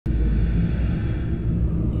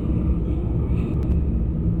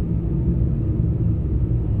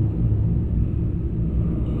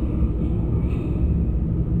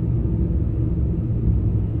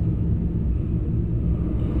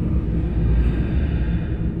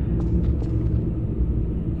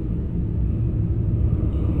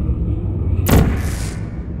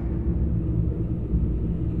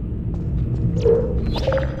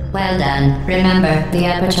Well done. Remember, the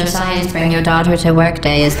Aperture Science Bring Your Daughter to Work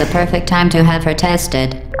Day is the perfect time to have her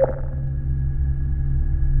tested.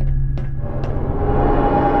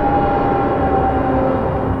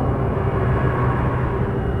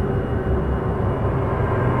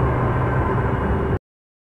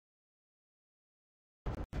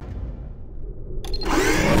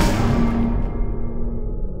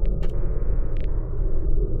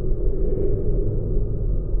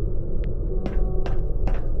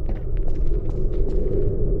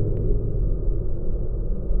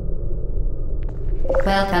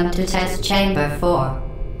 Welcome to Test Chamber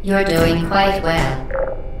 4. You're doing quite well.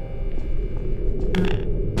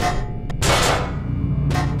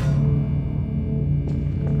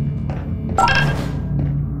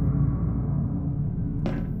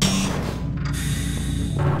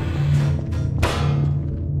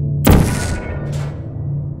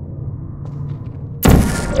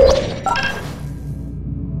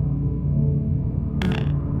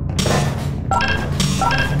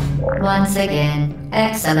 Once again,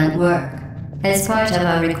 excellent work. As part of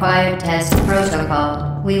a required test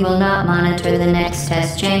protocol, we will not monitor the next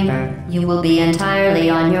test chamber. You will be entirely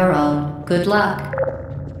on your own. Good luck.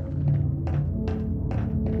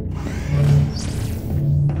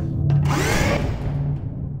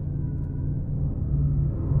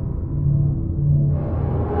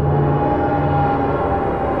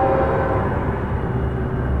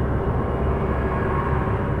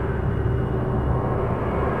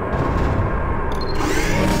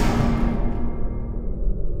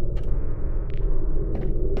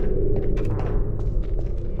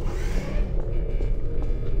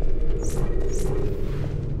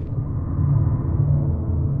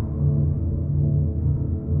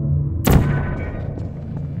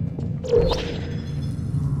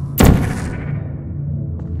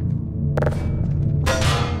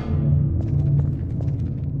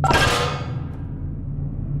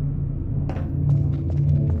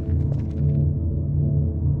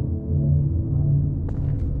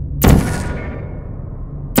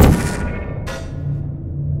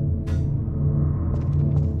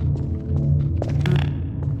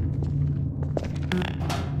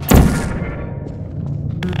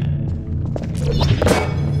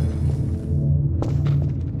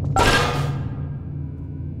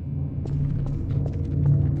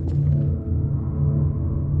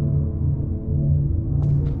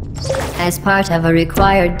 As part of a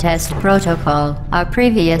required test protocol, our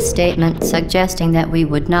previous statement suggesting that we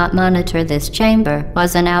would not monitor this chamber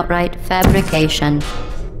was an outright fabrication.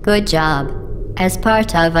 Good job. As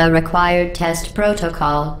part of a required test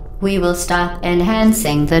protocol, we will stop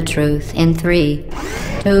enhancing the truth in 3,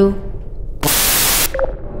 2,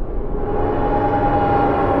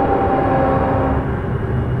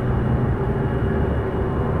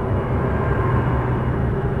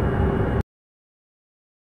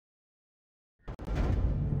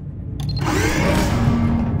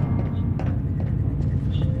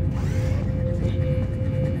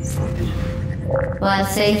 While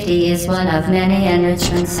safety is one of many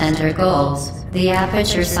Enrichment Center goals, the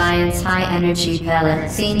Aperture Science high-energy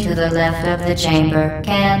pellet seen to the left of the chamber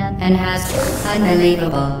can and has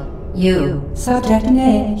unbelievable. You, Subject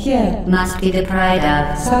name here. must be the pride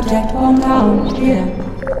of. Subject hometown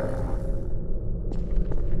here.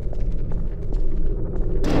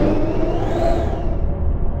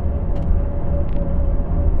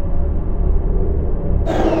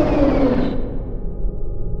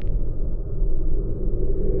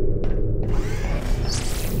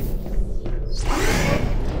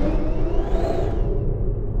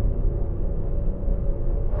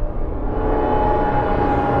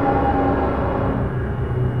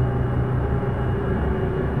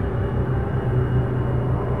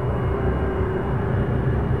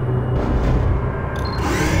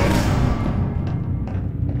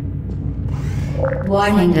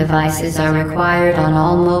 Warning devices are required on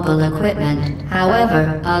all mobile equipment.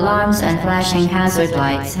 However, alarms and flashing hazard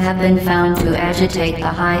lights have been found to agitate the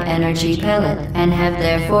high-energy pellet and have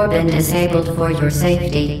therefore been disabled for your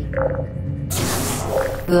safety.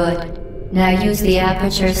 Good. Now use the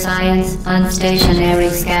Aperture Science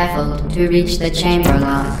unstationary scaffold to reach the chamber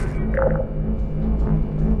lock.